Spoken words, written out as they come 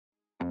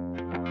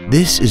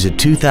This is a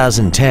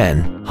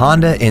 2010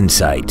 Honda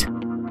Insight.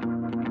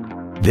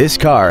 This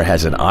car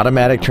has an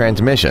automatic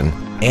transmission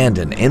and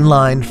an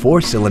inline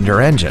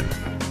 4-cylinder engine.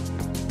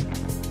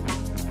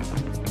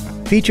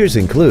 Features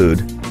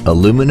include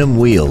aluminum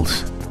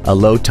wheels, a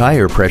low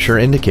tire pressure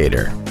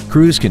indicator,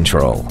 cruise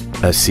control,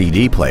 a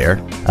CD player,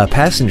 a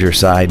passenger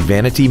side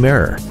vanity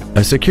mirror,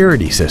 a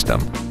security system,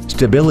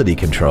 stability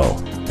control,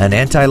 an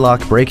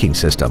anti-lock braking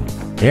system,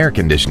 air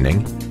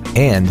conditioning,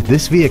 and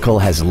this vehicle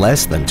has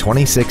less than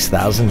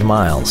 26,000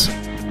 miles.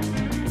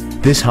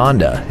 This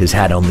Honda has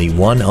had only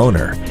one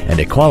owner and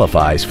it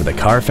qualifies for the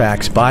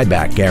Carfax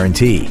buyback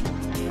guarantee.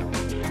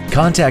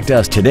 Contact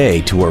us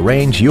today to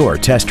arrange your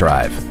test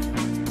drive.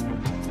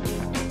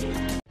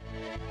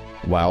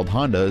 Wilde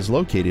Honda is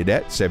located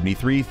at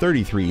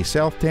 7333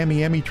 South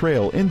Tamiami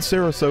Trail in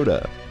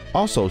Sarasota.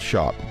 Also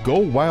shop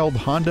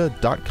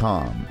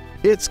GoWildeHonda.com.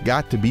 It's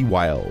got to be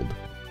wild.